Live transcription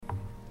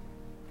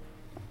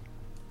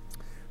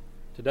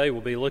Today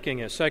we'll be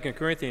looking at 2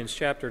 Corinthians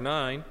chapter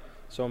 9.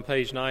 It's on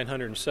page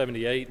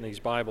 978 in these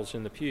Bibles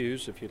in the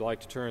pews, if you'd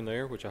like to turn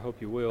there, which I hope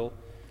you will.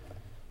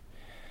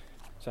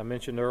 As I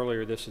mentioned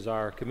earlier, this is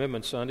our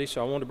Commitment Sunday,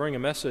 so I want to bring a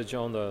message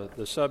on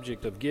the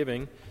subject of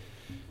giving.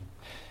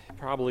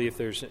 Probably if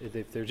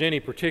there's any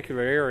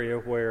particular area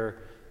where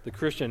the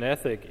Christian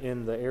ethic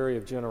in the area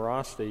of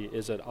generosity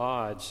is at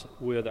odds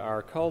with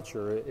our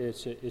culture,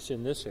 it's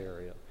in this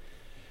area.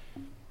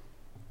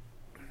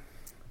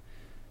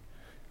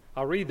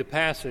 I'll read the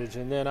passage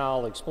and then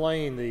I'll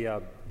explain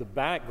the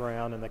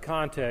background and the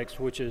context,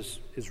 which is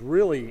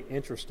really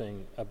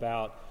interesting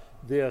about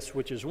this,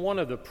 which is one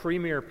of the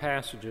premier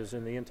passages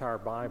in the entire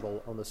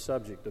Bible on the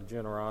subject of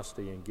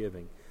generosity and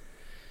giving.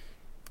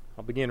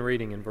 I'll begin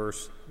reading in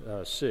verse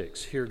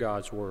 6. Hear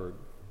God's word.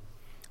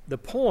 The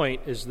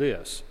point is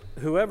this: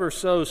 whoever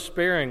sows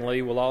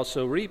sparingly will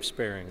also reap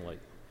sparingly,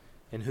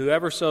 and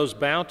whoever sows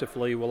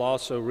bountifully will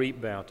also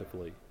reap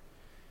bountifully.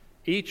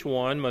 Each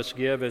one must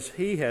give as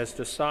he has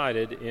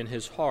decided in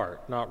his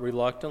heart, not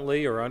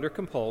reluctantly or under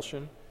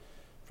compulsion,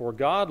 for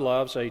God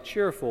loves a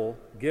cheerful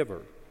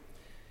giver.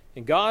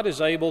 And God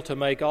is able to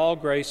make all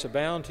grace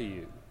abound to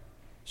you,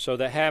 so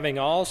that having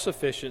all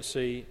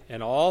sufficiency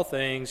in all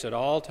things at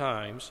all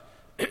times,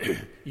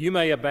 you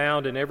may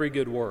abound in every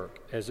good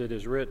work, as it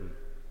is written.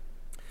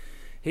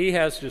 He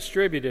has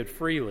distributed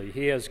freely,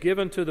 he has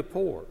given to the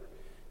poor,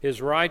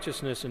 his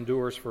righteousness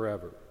endures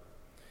forever.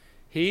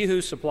 He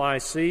who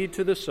supplies seed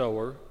to the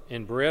sower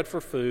and bread for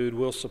food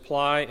will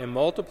supply and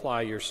multiply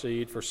your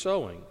seed for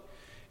sowing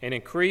and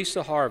increase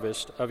the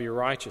harvest of your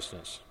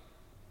righteousness.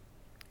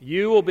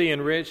 You will be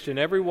enriched in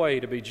every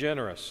way to be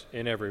generous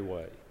in every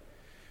way,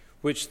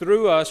 which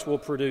through us will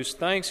produce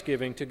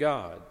thanksgiving to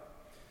God.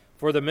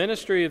 For the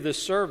ministry of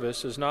this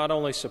service is not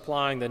only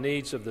supplying the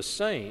needs of the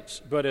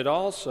saints, but it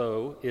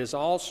is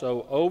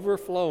also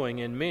overflowing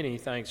in many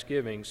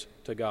thanksgivings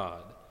to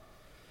God.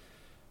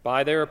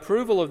 By their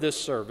approval of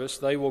this service,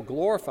 they will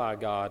glorify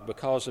God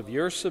because of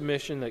your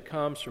submission that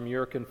comes from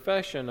your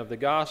confession of the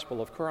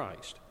gospel of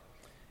Christ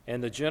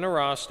and the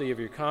generosity of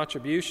your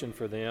contribution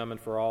for them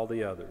and for all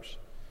the others,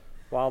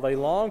 while they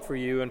long for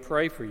you and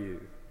pray for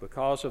you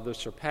because of the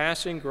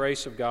surpassing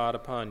grace of God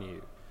upon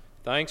you.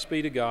 Thanks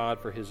be to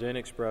God for his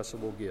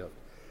inexpressible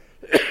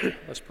gift.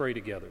 Let's pray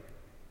together.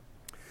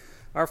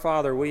 Our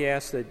Father, we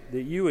ask that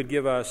you would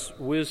give us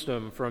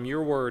wisdom from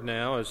your word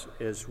now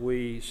as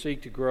we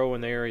seek to grow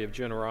in the area of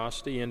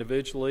generosity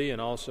individually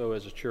and also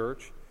as a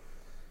church.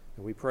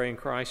 And we pray in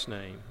Christ's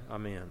name.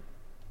 Amen.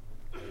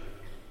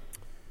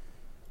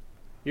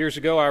 Years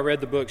ago, I read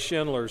the book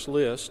Schindler's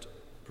List.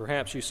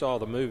 Perhaps you saw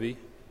the movie.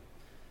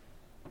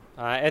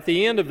 At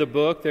the end of the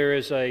book, there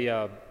is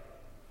a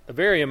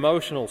very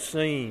emotional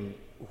scene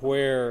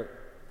where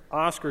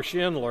Oskar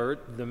Schindler,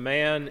 the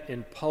man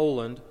in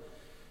Poland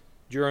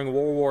during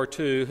World War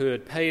II who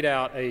had paid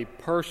out a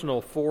personal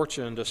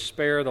fortune to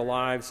spare the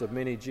lives of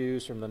many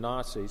Jews from the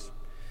Nazis,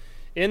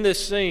 in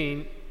this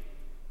scene,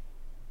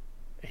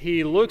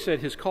 he looks at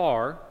his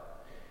car,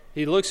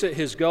 he looks at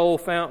his gold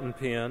fountain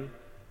pen,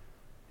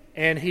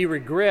 and he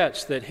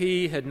regrets that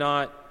he had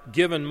not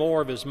given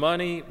more of his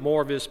money,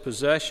 more of his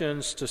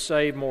possessions to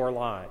save more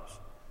lives.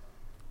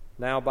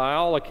 Now, by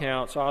all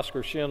accounts,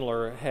 Oskar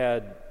Schindler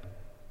had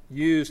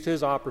used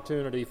his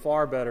opportunity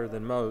far better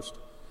than most.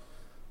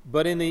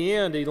 But in the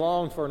end, he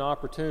longed for an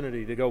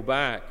opportunity to go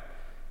back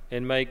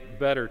and make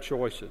better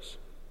choices.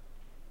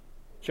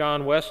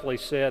 John Wesley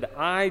said,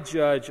 "I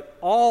judge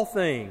all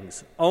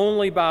things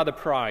only by the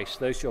price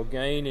they shall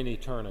gain in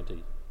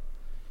eternity."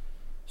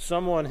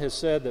 Someone has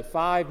said that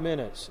 5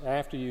 minutes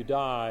after you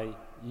die,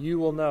 you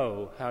will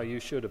know how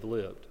you should have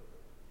lived.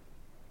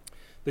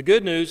 The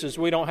good news is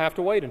we don't have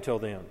to wait until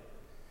then.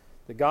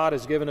 That God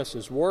has given us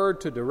his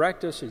word to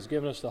direct us. He's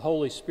given us the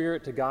Holy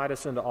Spirit to guide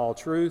us into all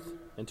truth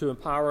and to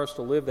empower us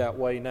to live that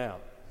way now.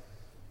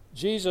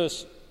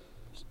 Jesus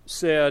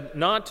said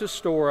not to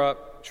store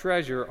up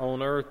treasure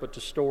on earth, but to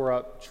store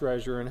up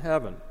treasure in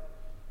heaven.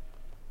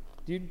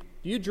 Do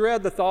you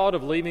dread the thought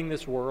of leaving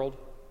this world?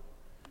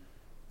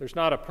 There's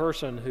not a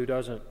person who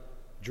doesn't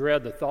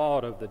dread the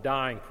thought of the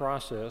dying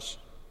process.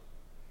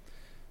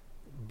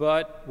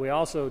 But we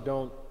also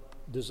don't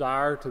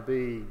desire to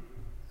be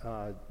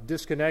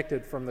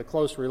disconnected from the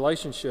close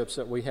relationships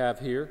that we have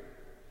here.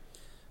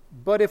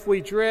 But if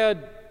we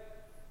dread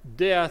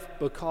death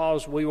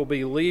because we will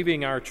be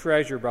leaving our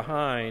treasure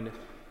behind,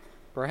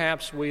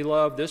 perhaps we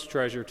love this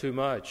treasure too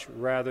much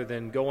rather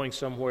than going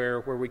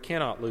somewhere where we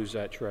cannot lose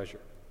that treasure.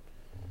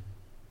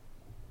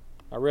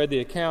 I read the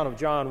account of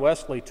John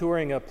Wesley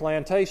touring a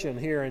plantation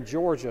here in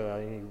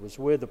Georgia. He was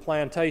with the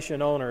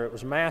plantation owner. It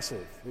was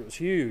massive. It was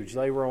huge.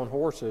 They were on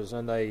horses,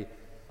 and they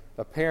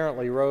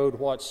apparently rode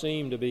what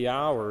seemed to be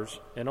hours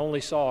and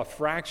only saw a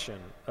fraction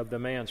of the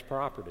man's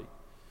property.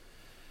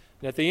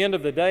 And at the end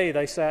of the day,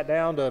 they sat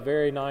down to a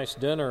very nice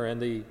dinner,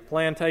 and the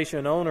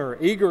plantation owner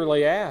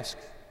eagerly asked,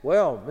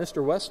 "Well,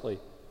 Mr. Wesley,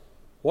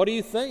 what do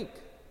you think?"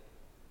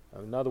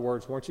 In other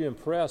words, weren't you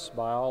impressed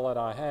by all that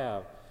I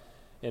have?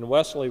 And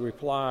Wesley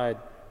replied,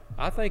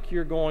 I think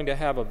you're going to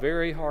have a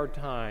very hard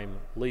time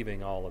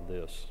leaving all of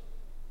this.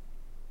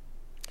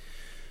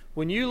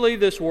 When you leave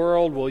this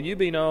world, will you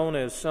be known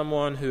as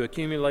someone who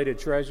accumulated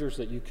treasures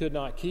that you could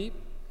not keep?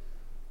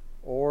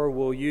 Or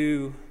will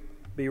you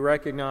be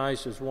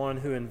recognized as one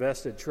who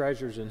invested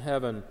treasures in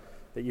heaven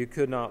that you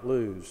could not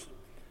lose?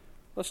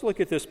 Let's look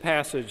at this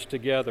passage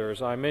together.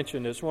 As I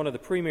mentioned, it's one of the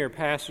premier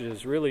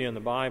passages really in the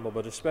Bible,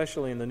 but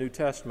especially in the New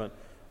Testament,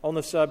 on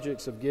the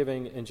subjects of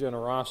giving and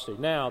generosity.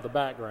 Now, the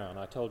background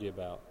I told you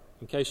about,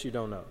 in case you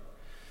don't know.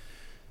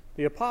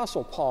 The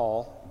Apostle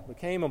Paul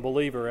became a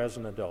believer as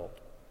an adult,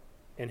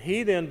 and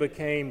he then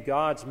became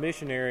God's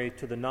missionary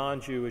to the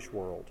non-Jewish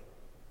world.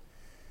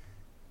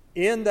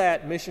 In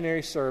that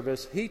missionary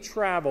service, he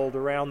traveled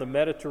around the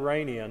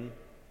Mediterranean,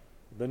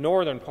 the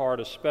northern part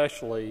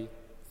especially,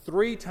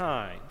 3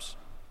 times,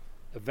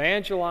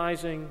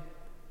 evangelizing,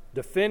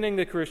 defending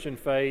the Christian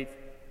faith,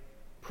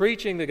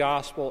 preaching the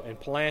gospel, and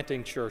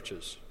planting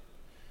churches.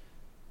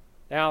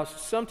 Now,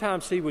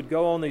 sometimes he would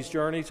go on these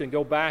journeys and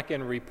go back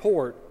and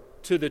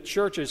report to the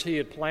churches he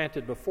had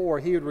planted before.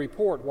 He would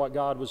report what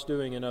God was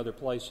doing in other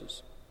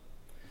places.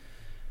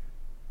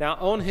 Now,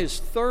 on his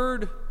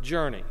 3rd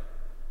journey,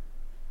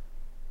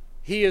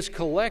 he is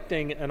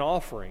collecting an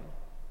offering,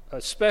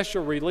 a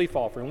special relief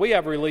offering. We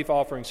have relief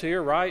offerings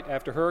here, right,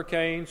 after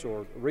hurricanes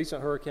or a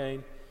recent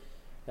hurricane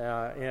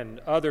and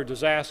other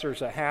disasters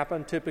that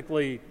happen.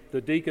 Typically,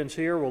 the deacons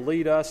here will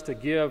lead us to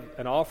give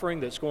an offering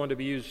that's going to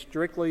be used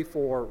strictly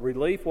for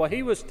relief. Well,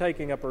 he was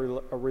taking up a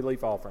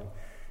relief offering.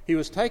 He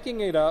was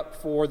taking it up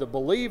for the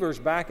believers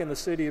back in the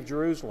city of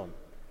Jerusalem,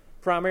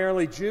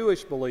 primarily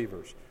Jewish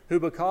believers, who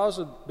because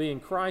of being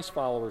Christ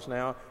followers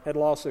now had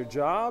lost their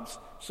jobs,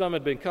 some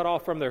had been cut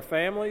off from their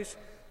families,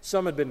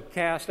 some had been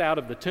cast out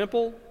of the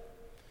temple,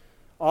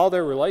 all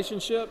their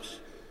relationships,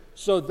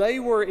 so they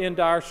were in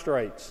dire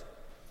straits.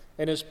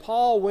 And as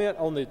Paul went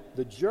on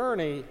the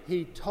journey,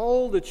 he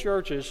told the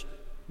churches,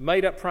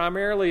 made up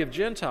primarily of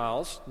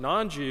Gentiles,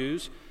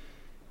 non-Jews,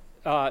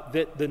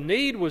 that the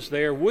need was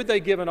there. Would they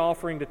give an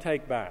offering to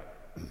take back?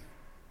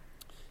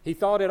 He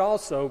thought it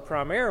also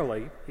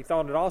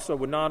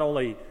would not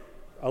only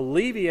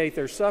alleviate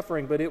their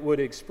suffering, but it would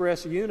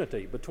express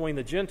unity between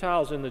the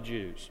Gentiles and the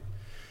Jews.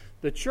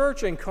 The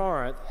church in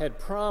Corinth had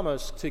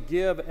promised to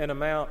give an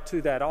amount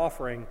to that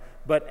offering,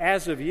 but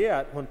as of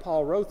yet, when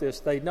Paul wrote this,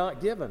 they'd not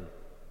given.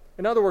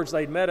 In other words,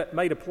 they'd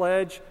made a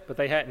pledge, but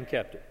they hadn't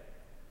kept it.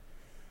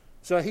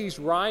 So he's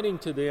writing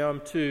to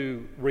them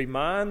to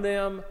remind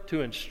them,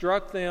 to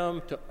instruct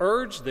them, to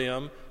urge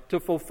them to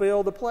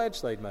fulfill the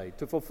pledge they'd made,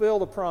 to fulfill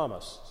the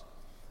promise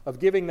of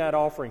giving that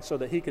offering so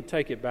that he could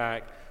take it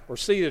back or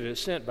see that it's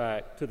sent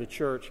back to the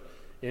church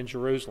in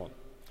Jerusalem.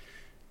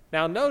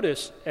 Now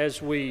notice as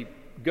we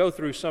go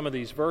through some of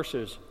these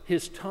verses,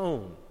 his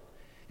tone.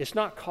 It's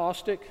not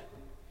caustic.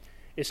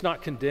 It's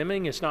not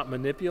condemning. It's not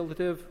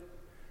manipulative.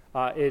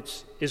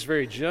 It's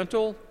very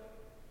gentle.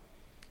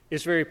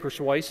 It's very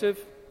persuasive.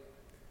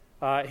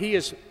 He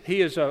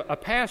is a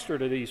pastor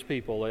to these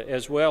people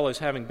as well as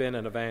having been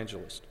an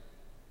evangelist.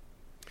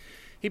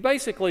 He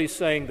basically is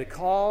saying the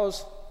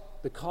cause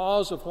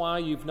of why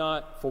you've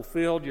not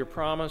fulfilled your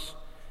promise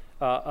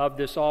of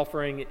this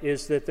offering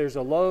is that there's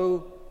a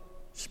low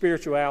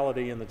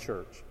spirituality in the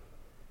church.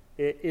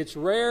 It's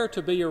rare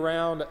to be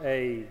around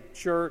a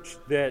church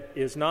that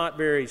is not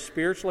very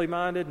spiritually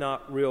minded,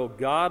 not real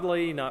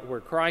godly, not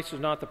where Christ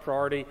is not the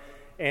priority,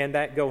 and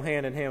that go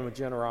hand in hand with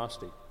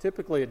generosity.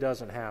 Typically, it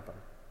doesn't happen.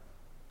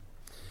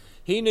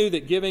 He knew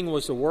that giving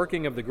was the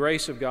working of the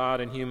grace of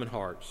God in human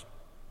hearts.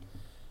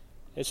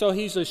 And so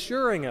he's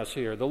assuring us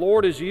here. The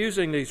Lord is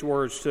using these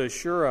words to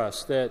assure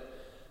us that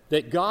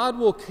God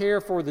will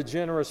care for the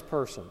generous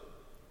person.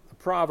 The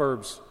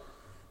Proverbs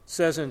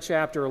says in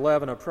chapter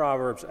 11 of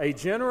Proverbs, "A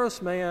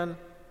generous man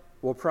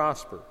will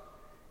prosper,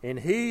 and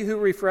he who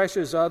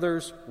refreshes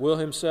others will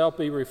himself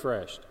be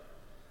refreshed."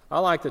 I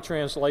like the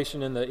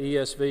translation in the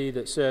ESV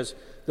that says,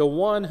 "The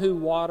one who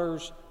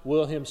waters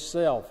will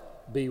himself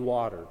be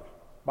watered."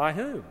 By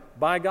whom?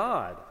 By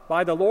God,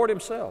 by the Lord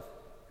himself.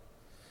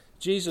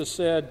 Jesus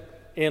said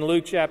in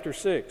Luke chapter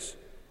 6,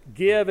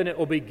 "Give and it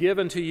will be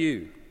given to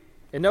you."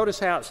 And notice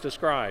how it's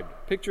described.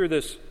 Picture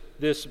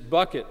this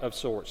bucket of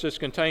sorts, this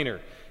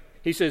container.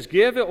 He says,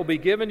 "Give, it will be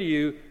given to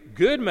you,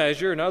 good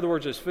measure," in other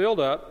words, it's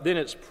filled up, then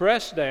it's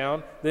pressed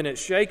down, then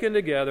it's shaken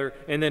together,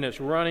 and then it's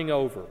running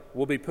over,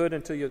 will be put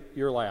into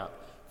your lap.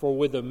 For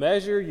with the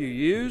measure you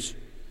use,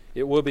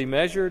 it will be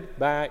measured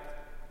back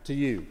to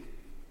you.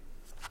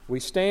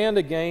 We stand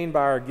to gain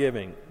by our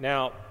giving.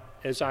 Now,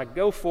 as I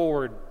go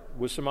forward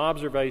with some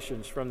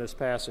observations from this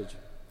passage,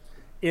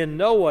 in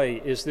no way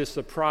is this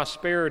the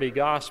prosperity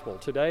gospel.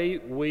 Today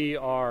we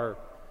are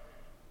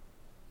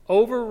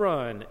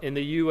overrun in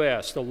the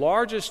U.S. The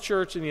largest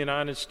church in the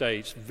United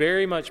States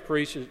very much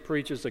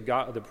preaches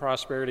the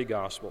prosperity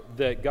gospel,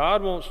 that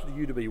God wants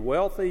you to be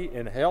wealthy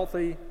and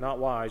healthy, not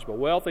wise, but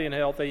wealthy and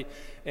healthy,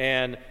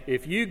 and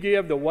if you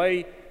give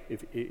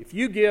if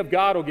you give,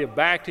 God will give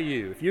back to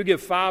you. If you give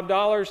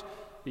 $5,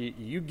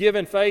 you give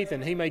in faith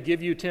and he may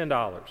give you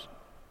 $10.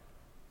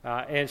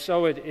 And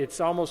so it's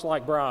almost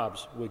like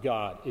bribes with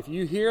God. If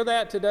you hear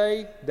that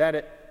today,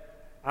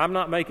 I'm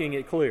not making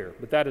it clear,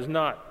 but that is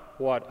not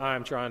what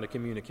I'm trying to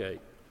communicate.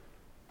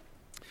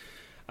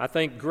 I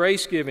think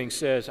grace giving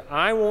says,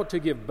 I want to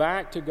give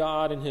back to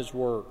God and His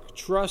work,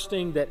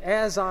 trusting that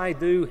as I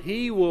do,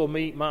 He will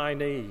meet my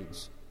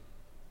needs.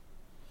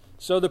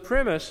 So the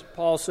premise,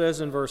 Paul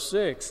says in verse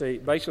 6, he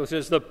basically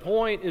says, the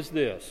point is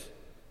this.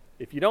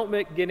 If you don't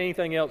get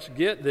anything else,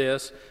 get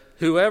this.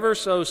 Whoever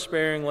sows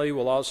sparingly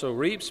will also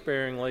reap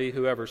sparingly.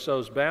 Whoever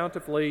sows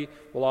bountifully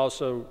will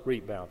also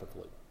reap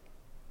bountifully.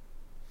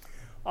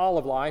 All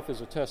of life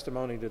is a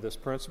testimony to this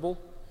principle.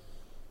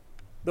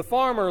 The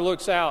farmer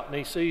looks out and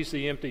he sees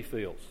the empty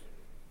fields.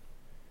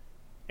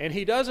 And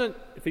he doesn't,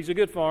 if he's a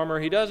good farmer,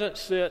 he doesn't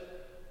sit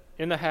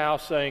in the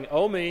house saying,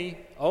 oh me,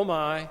 oh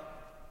my,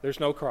 there's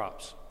no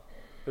crops.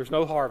 There's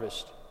no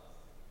harvest.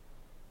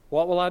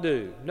 What will I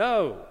do?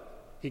 No.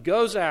 He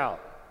goes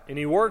out and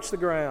he works the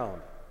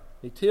ground.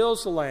 He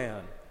tills the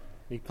land.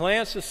 He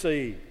plants the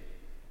seed.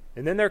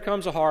 And then there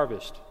comes a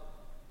harvest.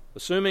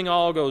 Assuming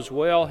all goes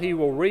well, he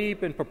will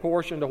reap in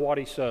proportion to what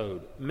he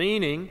sowed.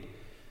 Meaning,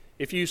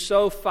 if you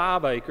sow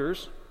 5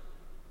 acres,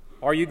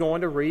 are you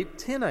going to reap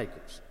 10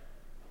 acres?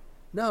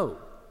 No.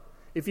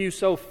 If you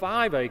sow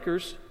 5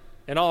 acres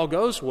and all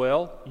goes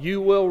well,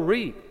 you will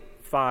reap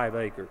 5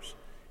 acres.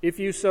 If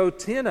you sow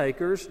 10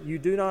 acres, you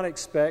do not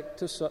expect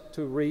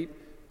to reap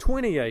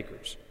 20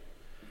 acres.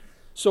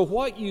 So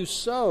what you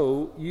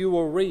sow, you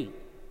will reap.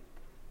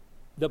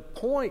 The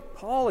point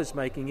Paul is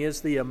making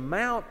is the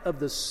amount of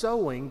the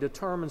sowing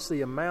determines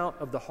the amount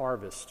of the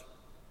harvest.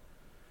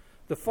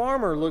 The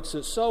farmer looks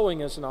at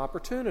sowing as an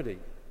opportunity.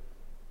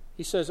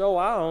 He says, oh,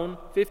 I own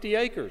 50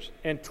 acres,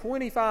 and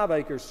 25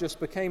 acres just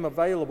became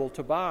available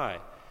to buy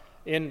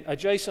in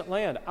adjacent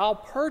land. I'll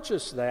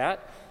purchase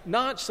that,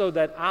 not so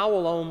that I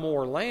will own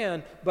more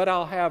land, but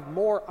I'll have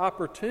more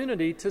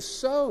opportunity to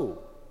sow,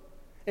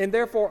 and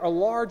therefore a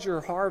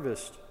larger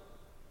harvest.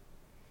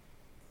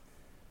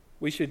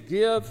 We should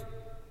give,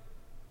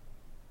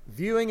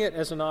 viewing it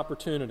as an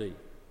opportunity.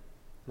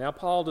 Now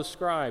Paul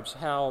describes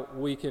how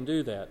we can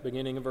do that.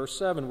 Beginning in verse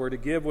 7, we're to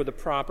give with a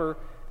proper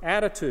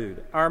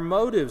attitude. Our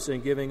motives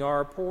in giving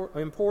are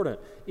important.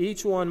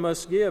 Each one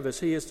must give as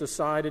he has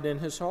decided in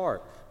his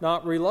heart,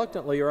 not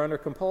reluctantly or under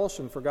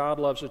compulsion, for God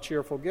loves a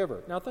cheerful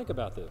giver. Now think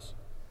about this.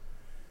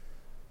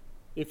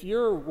 If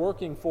you're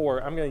working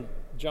for,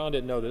 John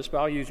didn't know this, but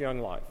I'll use Young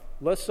Life.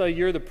 Let's say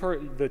you're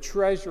the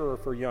treasurer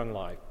for Young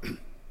Life,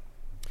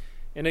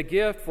 and a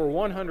gift for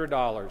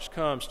 $100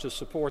 comes to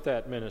support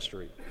that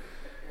ministry.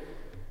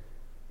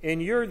 And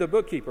you're the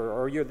bookkeeper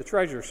or you're the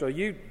treasurer, so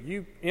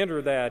you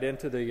enter that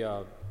into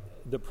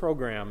the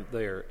program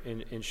there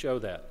and show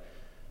that.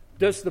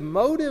 Does the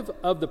motive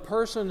of the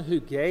person who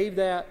gave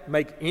that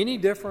make any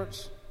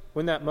difference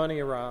when that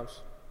money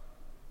arrives?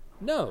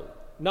 No,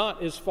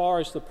 not as far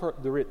as the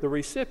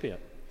recipient.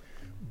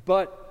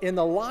 But in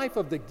the life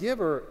of the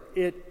giver,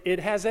 it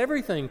has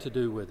everything to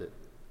do with it,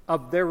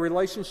 of their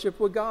relationship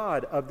with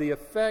God, of the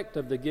effect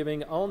of the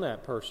giving on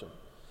that person.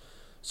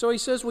 So he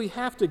says we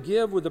have to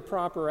give with the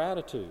proper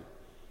attitude.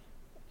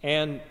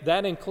 And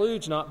that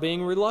includes not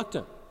being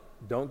reluctant.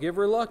 Don't give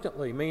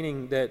reluctantly,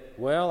 meaning that,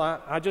 well,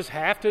 I just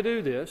have to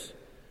do this.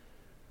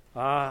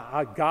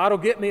 God will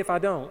get me if I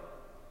don't.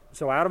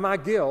 So out of my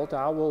guilt,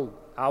 I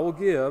will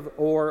give,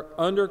 or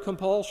under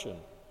compulsion,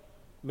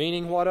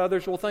 meaning what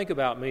others will think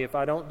about me if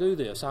I don't do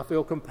this. I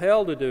feel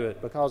compelled to do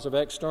it because of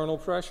external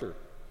pressure.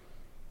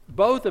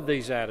 Both of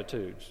these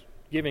attitudes,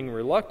 giving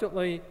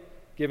reluctantly,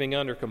 giving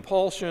under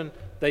compulsion,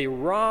 they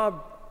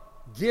rob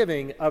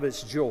giving of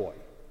its joy.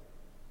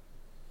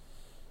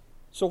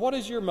 So what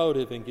is your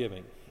motive in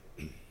giving?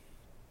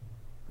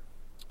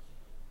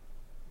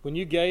 When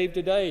you gave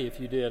today, if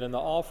you did, in the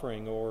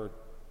offering or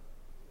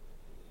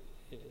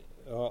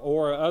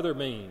other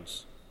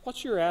means,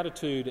 what's your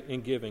attitude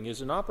in giving?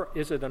 Is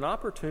it an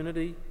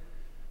opportunity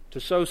to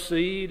sow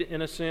seed,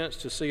 in a sense,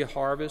 to see a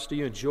harvest? Do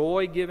you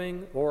enjoy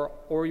giving? Or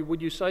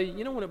would you say,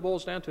 when it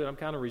boils down to it, I'm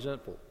kind of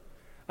resentful.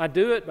 I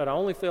do it, but I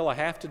only feel I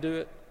have to do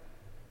it.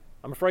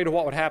 I'm afraid of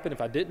what would happen if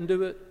I didn't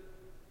do it.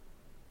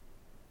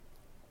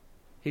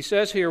 He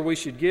says here we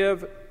should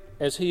give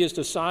as he has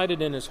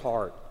decided in his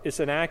heart.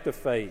 It's an act of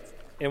faith.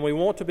 And we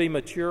want to be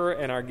mature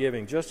in our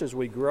giving, just as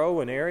we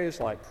grow in areas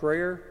like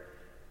prayer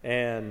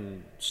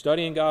and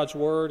studying God's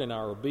Word and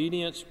our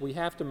obedience. We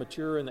have to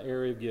mature in the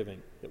area of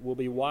giving. That we'll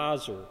be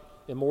wiser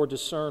and more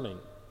discerning,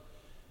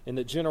 and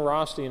that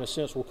generosity, in a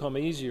sense, will come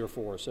easier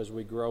for us as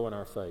we grow in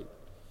our faith.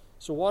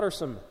 So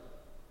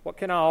what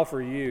can I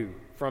offer you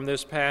from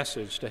this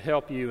passage to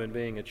help you in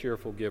being a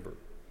cheerful giver?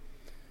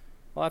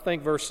 Well, I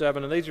think verse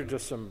 7, and these are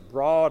just some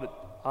broad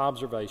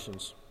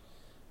observations.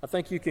 I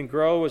think you can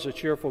grow as a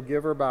cheerful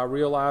giver by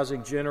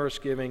realizing generous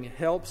giving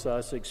helps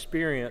us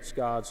experience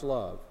God's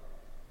love.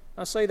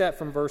 I say that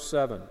from verse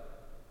 7.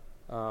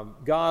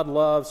 God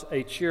loves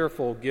a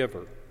cheerful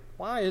giver.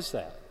 Why is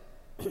that?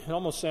 It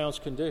almost sounds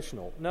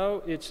conditional.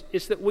 No,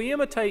 it's that we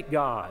imitate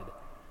God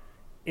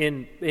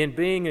in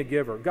being a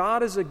giver.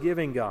 God is a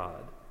giving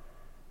God.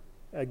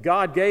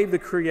 God gave the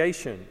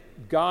creation.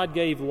 God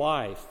gave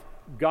life.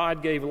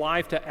 God gave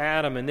life to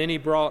Adam, and then He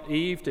brought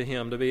Eve to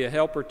him to be a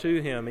helper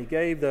to him. He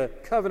gave the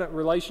covenant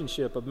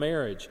relationship of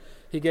marriage.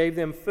 He gave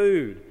them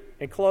food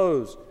and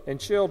clothes and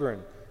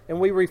children. And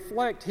we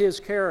reflect His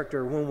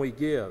character when we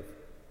give.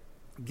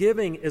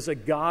 Giving is a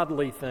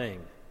godly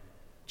thing.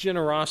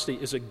 Generosity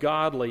is a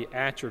godly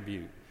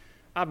attribute.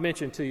 I've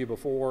mentioned to you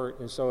before,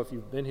 and so if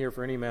you've been here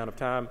for any amount of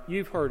time,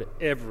 you've heard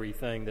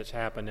everything that's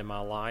happened in my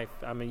life.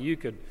 I mean, you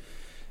could,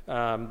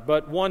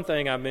 but one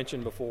thing I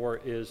mentioned before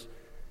is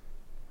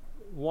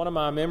one of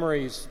my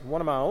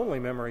only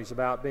memories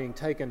about being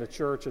taken to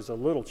church as a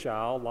little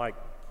child, like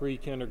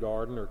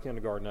pre-kindergarten or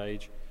kindergarten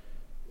age,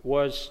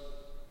 was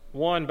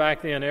one,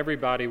 back then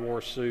everybody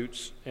wore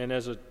suits, and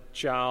as a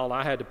child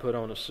I had to put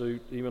on a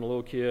suit, even a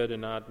little kid,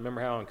 and I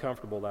remember how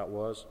uncomfortable that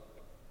was.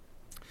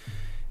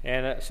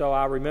 And so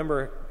I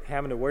remember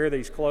having to wear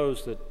these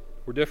clothes that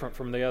were different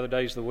from the other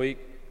days of the week.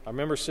 I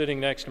remember sitting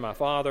next to my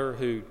father,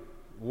 who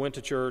went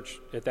to church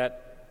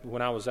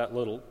when I was that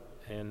little,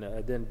 and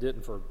then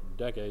didn't for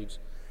decades.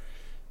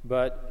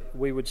 But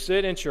we would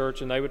sit in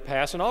church, and they would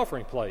pass an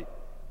offering plate,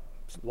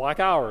 like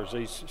ours,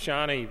 these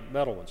shiny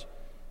metal ones.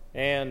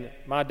 And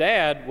my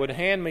dad would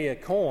hand me a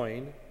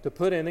coin to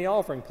put in the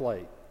offering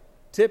plate,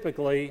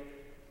 typically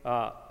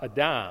a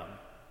dime,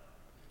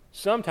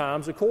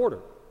 sometimes a quarter.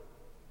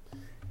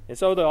 And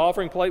so the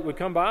offering plate would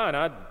come by, and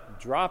I'd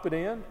drop it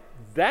in.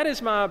 That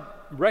is my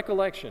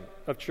recollection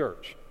of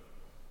church.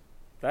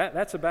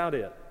 That's about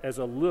it as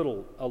a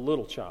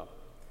little child.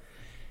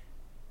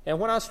 And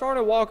when I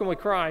started walking with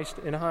Christ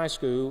in high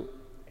school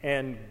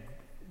and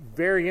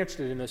very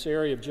interested in this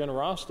area of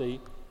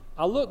generosity,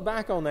 I look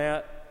back on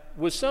that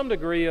with some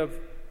degree of,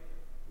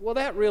 well,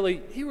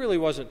 he really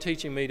wasn't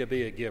teaching me to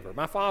be a giver.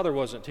 My father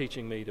wasn't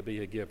teaching me to be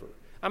a giver.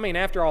 I mean,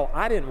 after all,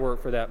 I didn't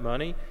work for that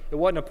money. It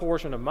wasn't a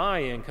portion of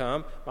my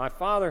income. My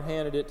father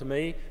handed it to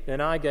me, then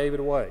I gave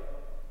it away.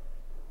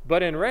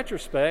 But in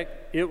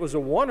retrospect, it was a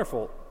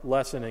wonderful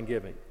lesson in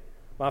giving.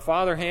 My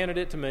father handed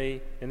it to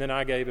me, and then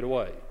I gave it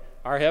away.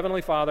 Our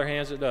Heavenly Father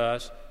hands it to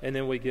us, and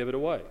then we give it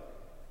away.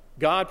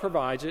 God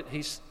provides it.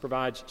 He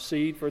provides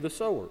seed for the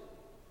sower.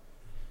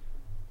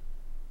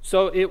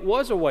 So it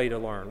was a way to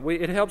learn.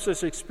 It helps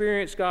us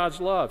experience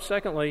God's love.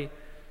 Secondly,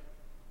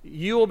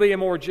 you will be a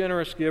more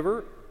generous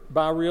giver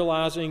by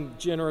realizing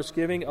generous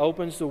giving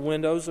opens the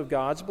windows of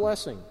God's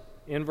blessing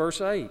in verse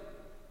 8.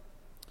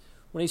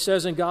 When he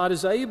says, "And God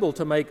is able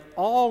to make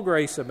all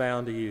grace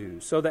abound to you,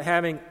 so that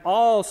having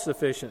all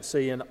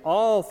sufficiency in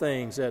all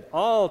things at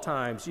all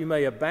times you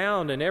may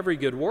abound in every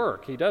good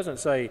work." He doesn't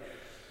say,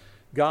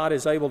 God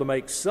is able to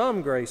make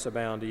some grace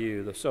abound to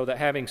you, so that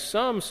having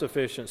some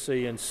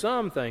sufficiency in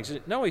some things.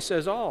 No, he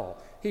says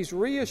all. He's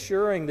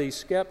reassuring these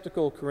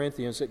skeptical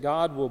Corinthians that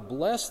God will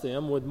bless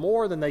them with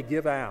more than they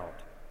give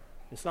out.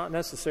 It's not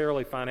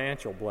necessarily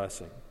financial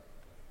blessing.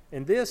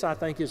 And this, I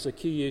think, is a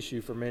key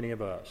issue for many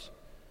of us.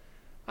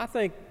 I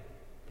think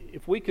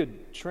if we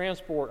could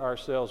transport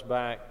ourselves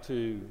back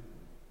to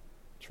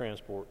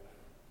transport,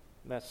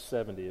 that's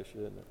 70-ish,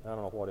 isn't it? I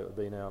don't know what it would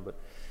be now, but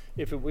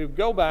if we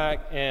go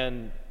back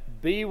and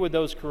be with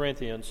those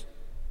Corinthians,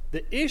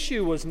 the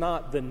issue was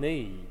not the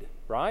need,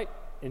 right,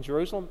 in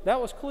Jerusalem.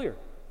 That was clear.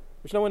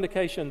 There's no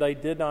indication they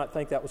did not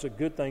think that was a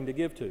good thing to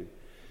give to.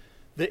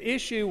 The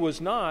issue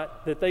was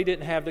not that they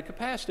didn't have the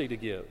capacity to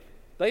give.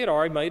 They had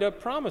already made a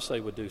promise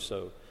they would do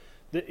so.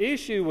 The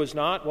issue was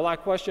not, well, I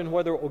question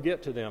whether it will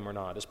get to them or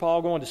not. Is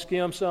Paul going to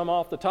skim some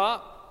off the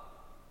top?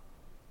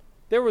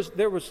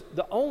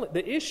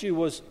 The issue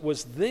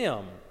was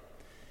them.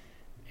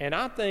 And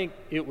I think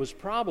it was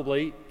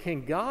probably,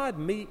 can God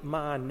meet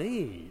my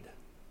need?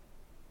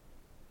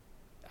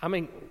 I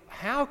mean,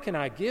 how can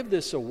I give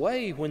this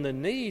away when the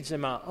needs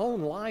in my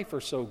own life are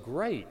so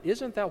great?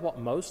 Isn't that what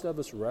most of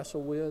us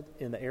wrestle with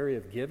in the area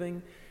of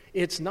giving?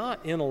 It's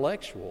not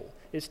intellectual.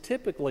 It's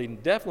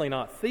definitely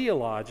not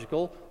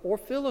theological or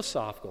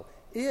philosophical.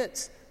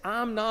 It's,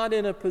 I'm not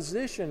in a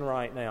position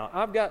right now.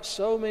 I've got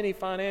so many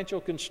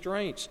financial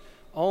constraints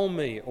on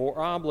me or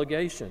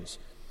obligations.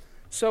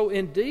 So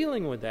in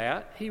dealing with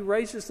that, he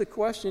raises the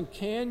question,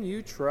 can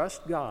you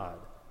trust God?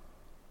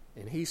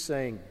 And he's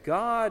saying,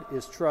 God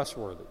is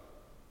trustworthy.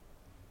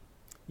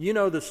 You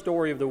know the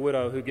story of the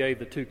widow who gave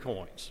the 2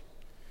 coins.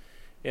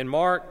 In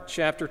Mark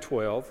chapter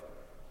 12,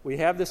 we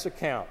have this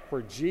account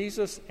where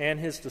Jesus and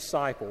his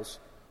disciples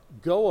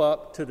go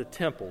up to the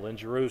temple in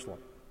Jerusalem.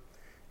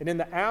 And in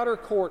the outer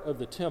court of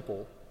the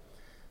temple,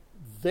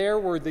 there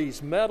were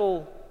these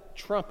metal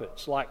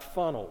trumpets like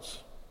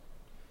funnels.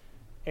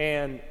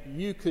 And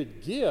you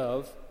could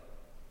give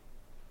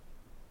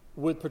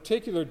with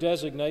particular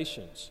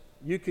designations.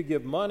 You could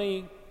give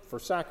money for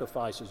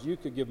sacrifices. You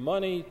could give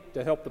money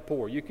to help the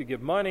poor. You could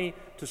give money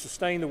to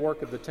sustain the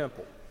work of the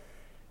temple.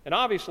 And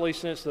obviously,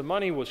 since the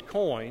money was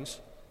coins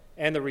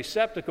and the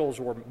receptacles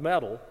were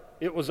metal,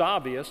 it was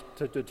obvious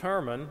to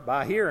determine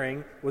by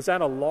hearing, was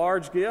that a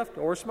large gift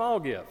or a small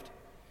gift?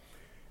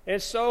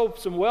 And so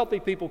some wealthy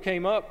people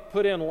came up,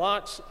 put in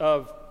lots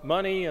of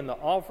money in the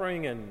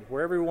offering and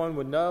where everyone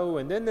would know,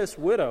 and then this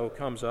widow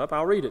comes up.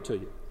 I'll read it to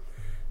you.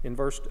 in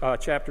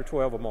chapter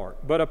 12 of Mark.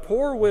 But a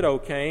poor widow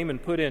came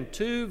and put in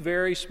 2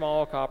 very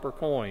small copper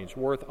coins,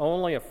 worth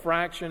only a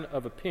fraction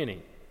of a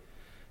penny.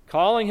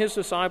 Calling his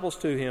disciples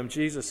to him,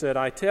 Jesus said,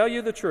 I tell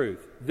you the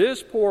truth,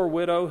 this poor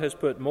widow has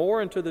put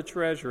more into the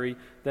treasury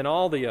than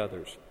all the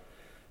others.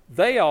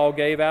 They all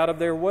gave out of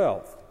their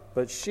wealth,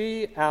 but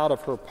she, out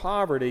of her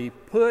poverty,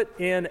 put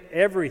in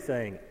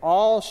everything,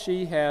 all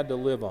she had to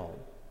live on.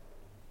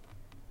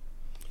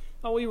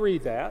 Now we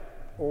read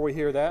that, or we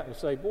hear that, and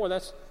say, boy,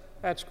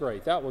 that's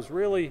great. That was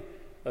really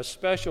a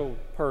special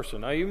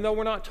person. Now, even though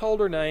we're not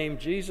told her name,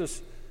 she's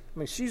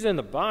in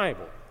the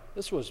Bible.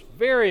 This was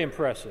very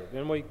impressive,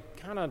 and we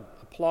kind of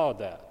applaud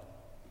that.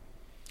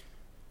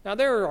 Now,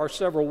 there are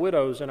several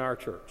widows in our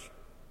church,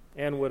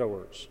 and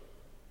widowers.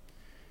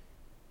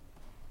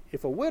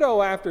 If a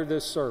widow after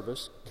this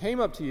service came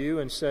up to you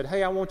and said,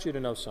 hey, I want you to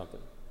know something.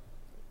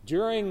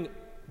 During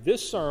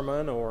this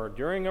sermon or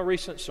during a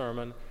recent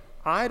sermon,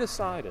 I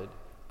decided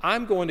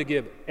I'm going to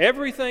give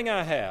everything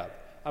I have.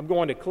 I'm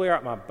going to clear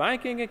out my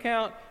banking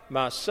account,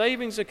 my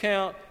savings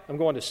account. I'm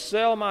going to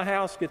sell my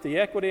house, get the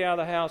equity out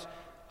of the house.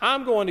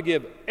 I'm going to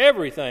give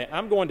everything.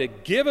 I'm going to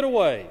give it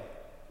away.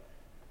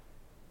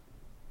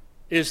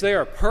 Is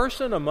there a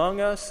person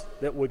among us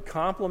that would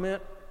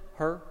compliment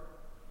her?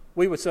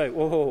 We would say,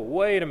 whoa,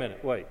 wait a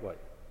minute, wait.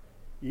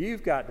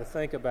 You've got to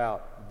think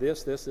about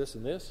this,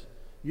 and this.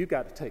 You've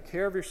got to take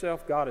care of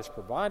yourself. God has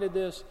provided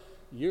this.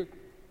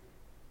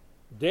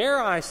 Dare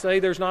I say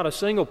there's not a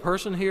single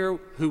person here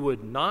who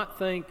would not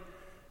think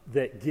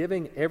that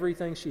giving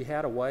everything she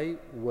had away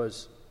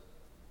was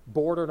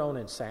bordered on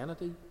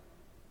insanity?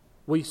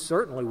 We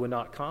certainly would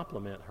not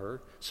compliment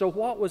her. So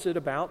what was it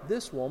about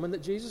this woman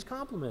that Jesus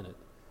complimented?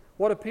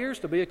 What appears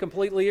to be a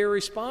completely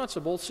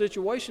irresponsible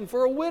situation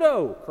for a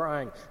widow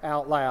crying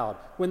out loud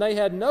when they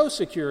had no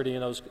security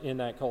in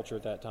that culture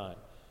at that time.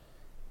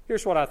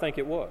 Here's what I think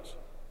it was.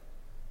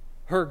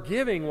 Her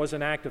giving was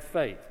an act of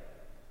faith.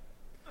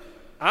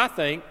 I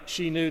think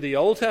she knew the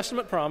Old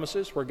Testament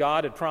promises where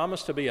God had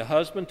promised to be a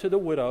husband to the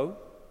widow,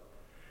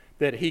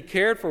 that he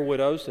cared for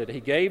widows, that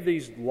he gave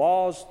these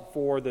laws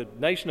for the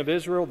nation of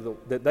Israel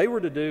that they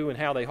were to do and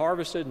how they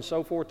harvested and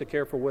so forth to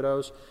care for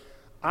widows.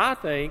 I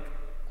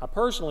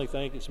personally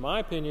think, it's my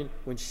opinion,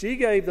 when she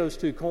gave those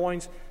 2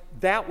 coins,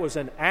 that was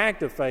an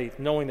act of faith,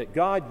 knowing that,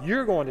 God,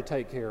 you're going to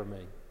take care of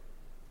me.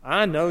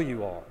 I know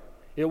you are.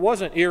 It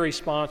wasn't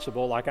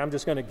irresponsible, like I'm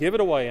just going to give it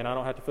away and I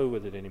don't have to fool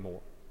with it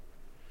anymore.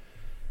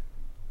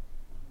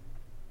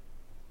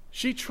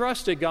 She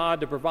trusted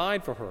God to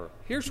provide for her.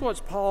 Here's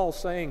what Paul's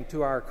saying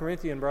to our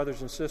Corinthian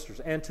brothers and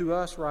sisters and to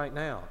us right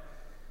now.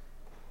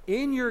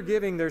 In your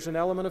giving, there's an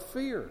element of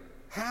fear.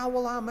 How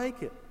will I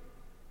make it?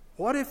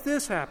 What if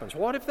this happens?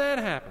 What if that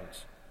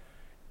happens?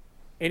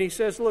 And he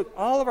says, look,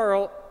 all of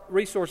our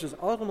resources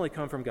ultimately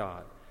come from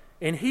God.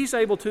 And he's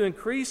able to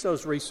increase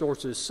those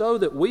resources so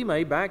that we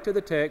may, back to the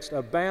text,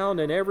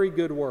 abound in every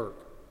good work.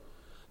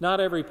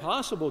 Not every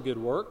possible good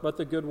work, but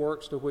the good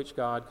works to which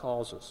God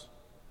calls us.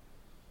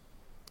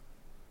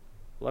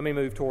 Let me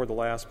move toward the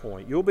last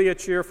point. You'll be a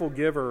cheerful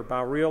giver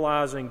by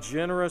realizing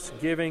generous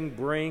giving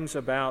brings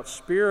about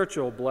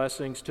spiritual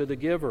blessings to the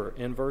giver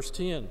in verse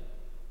 10.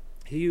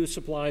 He who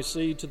supplies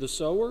seed to the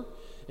sower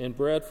and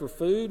bread for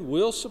food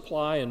will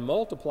supply and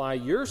multiply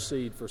your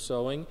seed for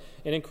sowing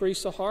and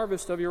increase the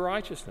harvest of your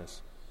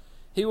righteousness.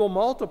 He will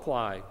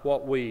multiply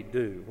what we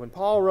do. When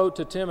Paul wrote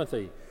to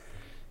Timothy,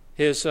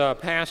 his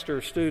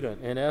pastor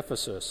student in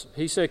Ephesus,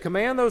 he said,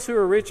 command those who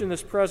are rich in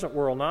this present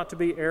world not to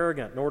be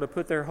arrogant, nor to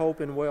put their hope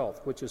in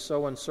wealth, which is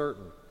so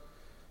uncertain.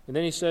 And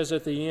then he says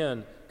at the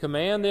end,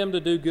 command them to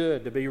do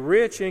good, to be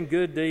rich in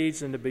good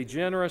deeds, and to be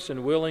generous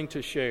and willing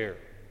to share.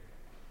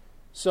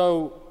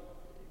 So,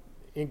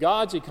 in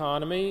God's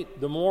economy,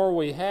 the more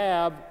we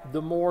have,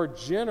 the more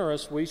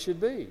generous we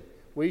should be.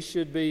 We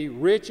should be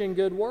rich in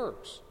good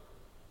works.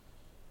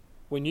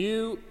 When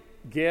you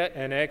get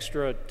an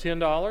extra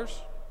 $10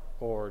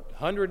 or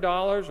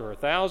 $100 or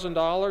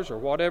 $1,000 or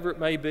whatever it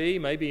may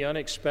be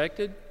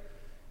unexpected,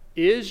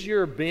 is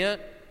your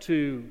bent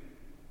to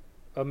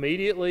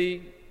immediately,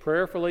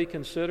 prayerfully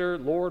consider,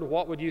 Lord,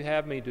 what would you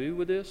have me do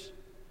with this?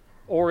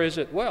 Or is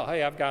it, well,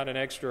 hey, I've got an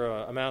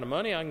extra amount of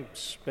money, I can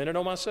spend it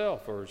on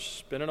myself or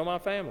spend it on my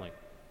family.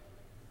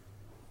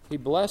 He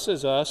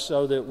blesses us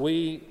so that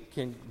we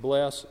can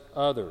bless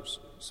others.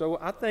 So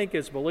I think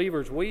as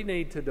believers, we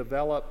need to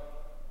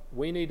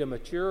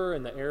mature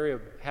in the area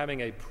of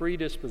having a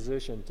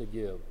predisposition to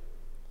give,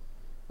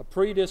 a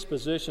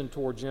predisposition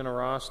toward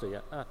generosity.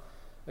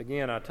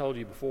 Again, I told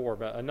you before,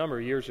 about a number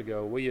of years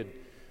ago,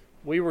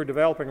 we were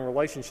developing a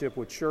relationship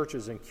with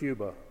churches in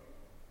Cuba.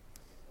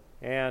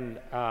 And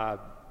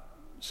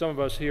some of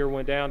us here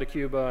went down to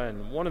Cuba,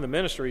 and one of the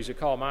ministries that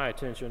caught my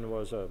attention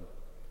was an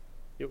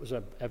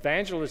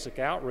evangelistic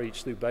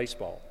outreach through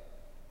baseball.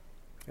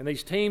 And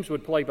these teams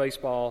would play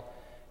baseball,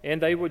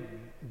 and they would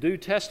do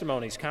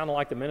testimonies, kind of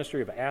like the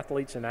ministry of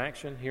Athletes in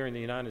Action here in the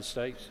United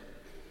States.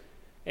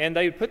 And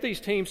they would put these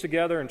teams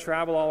together and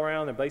travel all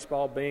around, and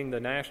baseball being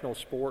the national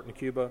sport in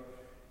Cuba.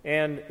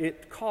 And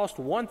it cost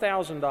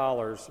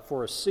 $1,000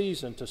 for a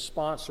season to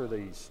sponsor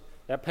these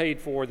That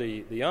paid for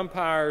the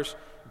umpires,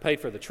 it paid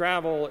for the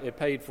travel, it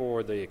paid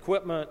for the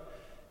equipment,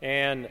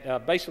 and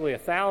basically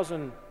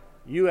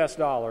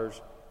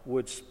 $1,000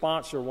 would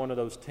sponsor one of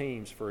those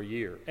teams for a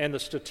year. And the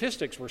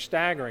statistics were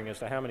staggering as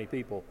to how many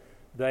people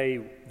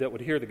that would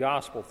hear the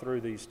gospel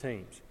through these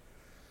teams.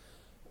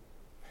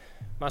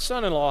 My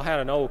son-in-law had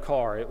an old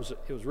car. It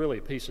was really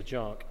a piece of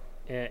junk.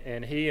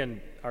 And he and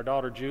our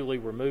daughter Julie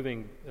were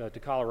moving to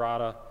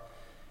Colorado.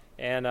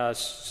 And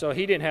so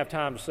he didn't have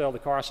time to sell the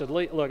car. I said,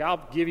 look,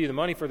 I'll give you the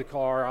money for the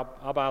car.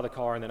 I'll buy the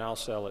car, and then I'll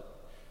sell it.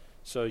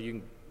 So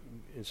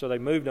they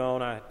moved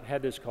on. I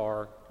had this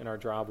car in our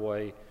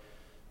driveway.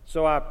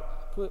 So I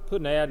put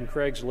an ad in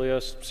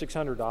Craigslist,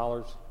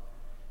 $600.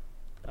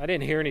 I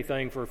didn't hear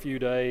anything for a few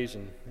days,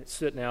 and it's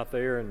sitting out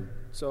there. And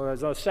so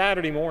as a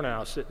Saturday morning, I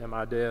was sitting at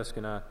my desk,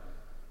 and I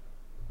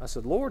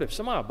said, Lord, if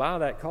somebody will buy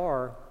that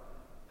car,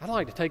 I'd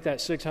like to take that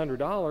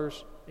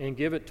 $600 and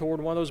give it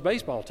toward one of those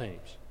baseball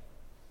teams.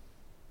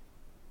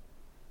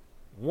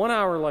 1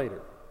 hour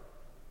later,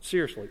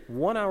 seriously,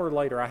 1 hour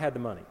later, I had the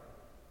money.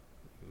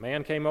 A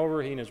man came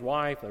over, he and his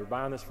wife, they were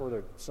buying this for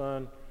their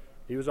son.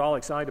 He was all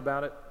excited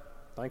about it.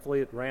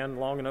 Thankfully, it ran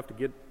long enough to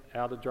get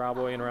out of the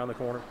driveway and around the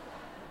corner.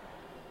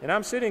 And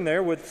I'm sitting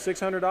there with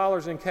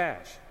 $600 in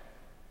cash.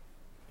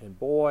 And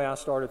boy, I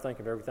started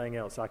thinking of everything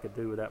else I could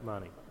do with that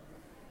money.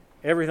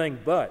 Everything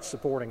but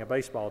supporting a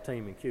baseball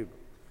team in Cuba.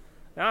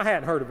 Now, I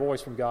hadn't heard a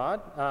voice from God.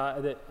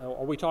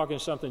 Are we talking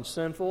something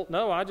sinful?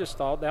 No, I just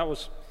thought that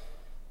was...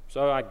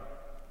 So I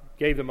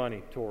gave the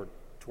money toward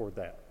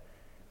that.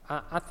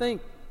 I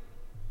think...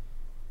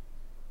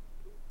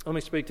 Let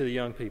me speak to the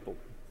young people.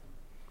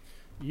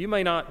 You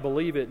may not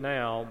believe it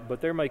now, but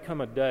there may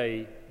come a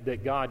day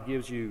that God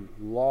gives you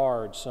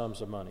large sums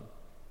of money.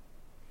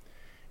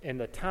 And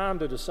the time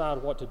to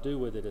decide what to do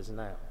with it is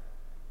now.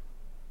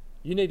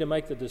 You need to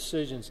make the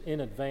decisions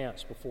in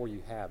advance before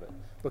you have it,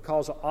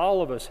 because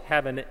all of us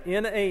have an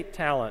innate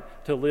talent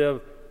to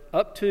live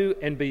up to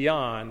and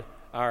beyond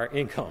our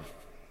income.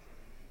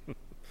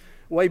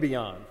 Way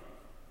beyond.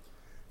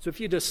 So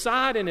if you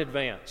decide in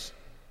advance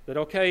that,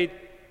 okay,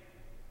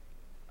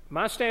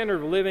 my standard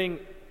of living,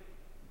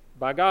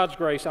 by God's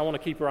grace, I want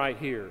to keep right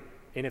here.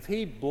 And if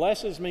He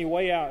blesses me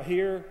way out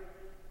here,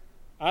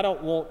 I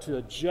don't want to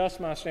adjust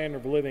my standard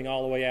of living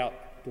all the way out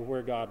to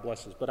where God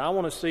blesses. But I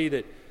want to see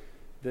that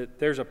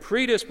there's a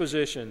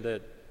predisposition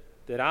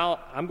that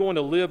I'm going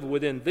to live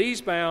within these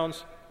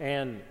bounds,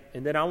 and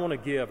then I want to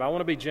give. I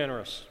want to be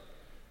generous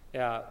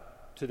to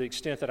the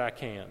extent that I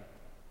can.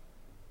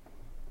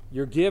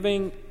 Your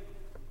giving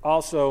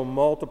also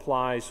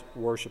multiplies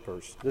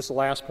worshipers. This is the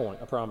last point,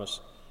 I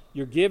promise.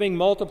 Your giving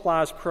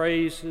multiplies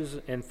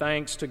praises and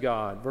thanks to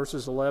God.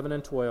 Verses 11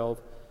 and 12.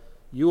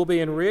 You will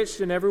be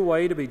enriched in every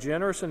way to be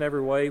generous in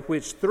every way,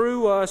 which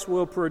through us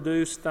will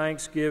produce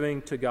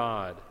thanksgiving to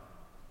God.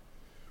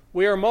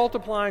 We are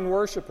multiplying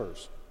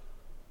worshipers.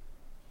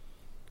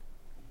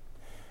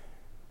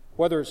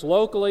 Whether it's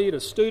locally, to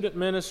student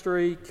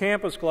ministry,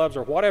 campus clubs,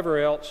 or whatever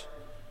else,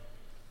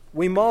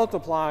 we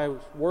multiply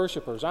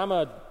worshipers. I'm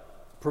a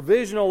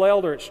provisional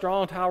elder at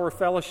Strong Tower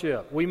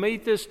Fellowship. We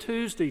meet this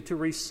Tuesday to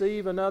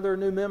receive another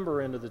new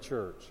member into the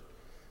church.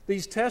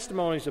 These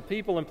testimonies of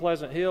people in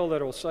Pleasant Hill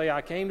that will say,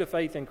 I came to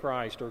faith in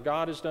Christ, or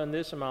God has done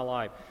this in my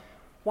life.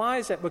 Why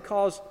is that?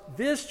 Because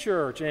this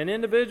church and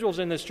individuals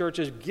in this church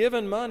has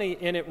given money,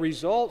 and it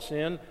results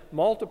in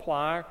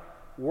multiply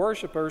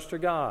worshipers to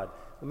God.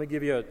 Let me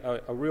give you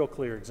a real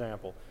clear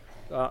example.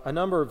 A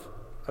number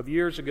of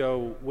years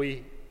ago,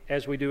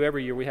 as we do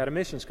every year, we had a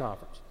missions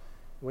conference.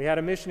 We had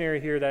a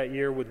missionary here that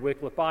year with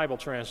Wycliffe Bible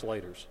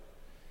translators.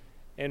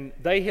 And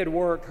they had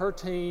worked, her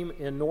team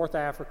in North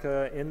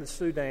Africa, in the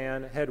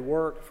Sudan, had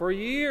worked for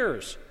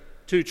years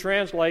to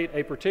translate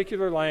a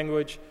particular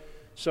language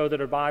so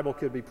that a Bible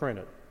could be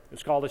printed.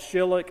 It's called the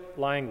Shilluk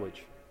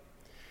language.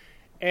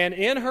 And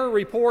in her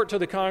report to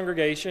the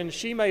congregation,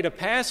 she made a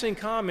passing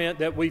comment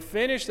that we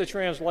finished the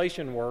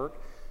translation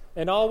work,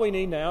 and all we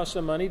need now is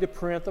some money to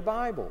print the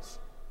Bibles.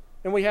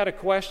 And we had a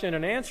question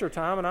and answer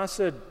time, and I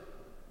said,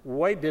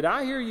 wait, did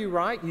I hear you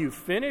right? You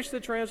finished the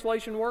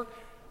translation work?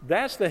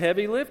 That's the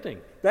heavy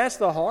lifting. That's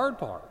the hard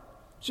part.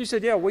 She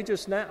said, yeah,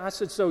 I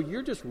said, so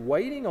you're just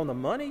waiting on the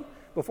money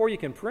before you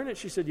can print it?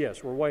 She said,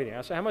 yes, we're waiting.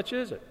 I said, how much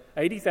is it?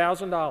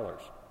 $80,000.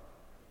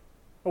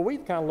 Well, we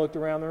kind of looked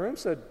around the room and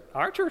said,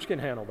 our church can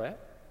handle that.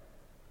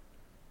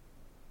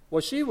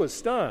 Well, she was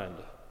stunned,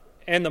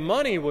 and the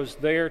money was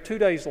there 2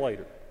 days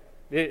later.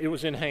 It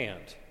was in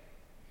hand.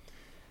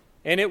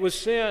 And it was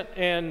sent,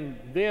 and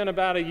then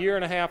about a year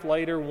and a half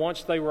later,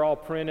 once they were all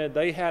printed,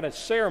 they had a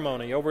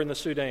ceremony over in the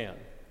Sudan.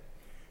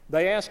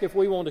 They asked if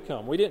we wanted to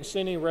come. We didn't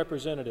send any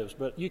representatives,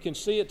 but you can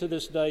see it to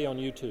this day on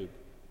YouTube.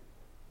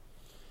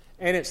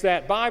 And it's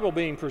that Bible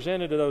being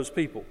presented to those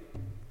people.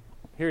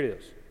 Here it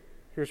is.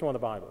 Here's one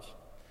of the Bibles.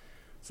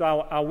 So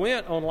I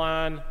went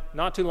online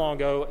not too long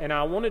ago, and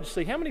I wanted to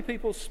see how many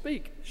people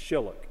speak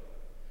Shilluk.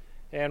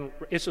 And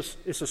it's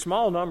a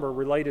small number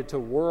related to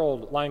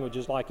world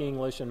languages like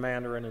English and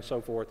Mandarin and so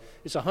forth.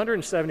 It's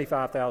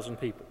 175,000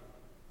 people.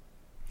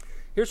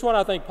 Here's what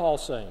I think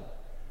Paul's saying.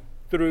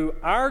 through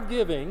our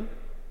giving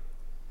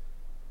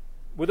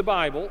with the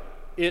Bible,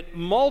 it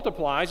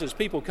multiplies as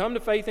people come to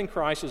faith in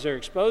Christ, as they're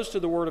exposed to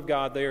the Word of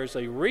God there, as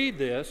they read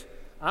this.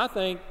 I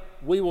think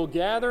we will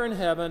gather in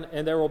heaven,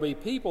 and there will be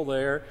people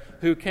there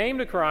who came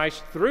to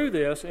Christ through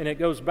this, and it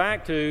goes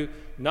back to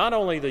not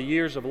only the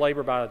years of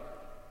labor by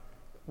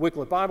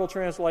Wycliffe Bible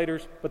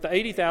translators, but the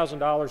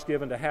 $80,000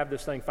 given to have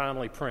this thing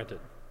finally printed.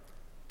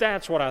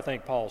 That's what I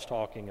think Paul's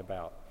talking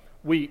about.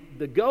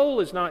 The goal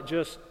is not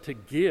just to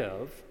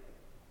give.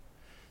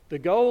 The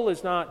goal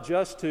is not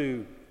just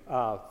to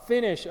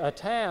finish a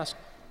task.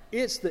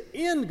 It's the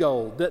end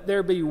goal, that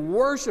there be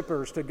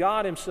worshipers to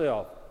God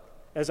Himself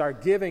as our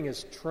giving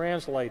is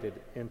translated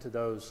into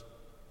those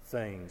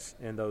things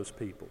and those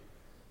people.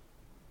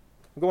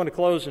 I'm going to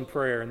close in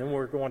prayer, and then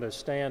we're going to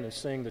stand and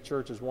sing The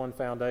Church is One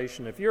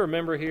Foundation. If you're a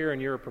member here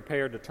and you're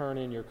prepared to turn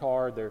in your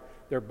card, there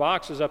are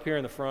boxes up here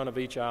in the front of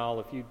each aisle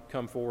if you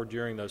come forward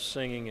during those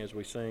singing as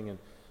we sing and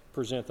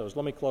present those.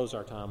 Let me close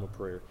our time with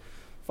prayer.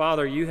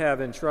 Father, you have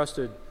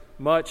entrusted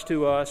much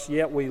to us,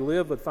 yet we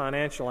live with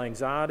financial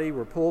anxiety.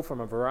 We're pulled from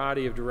a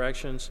variety of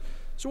directions.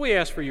 So we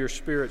ask for your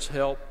Spirit's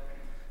help.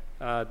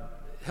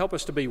 Help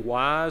us to be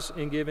wise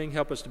in giving.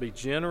 Help us to be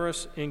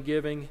generous in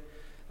giving.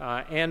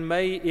 And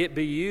may it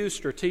be used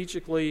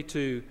strategically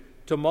to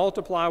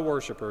multiply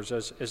worshipers,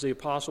 as the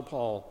Apostle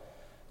Paul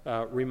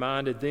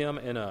reminded them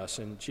and us.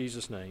 In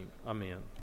Jesus' name, amen.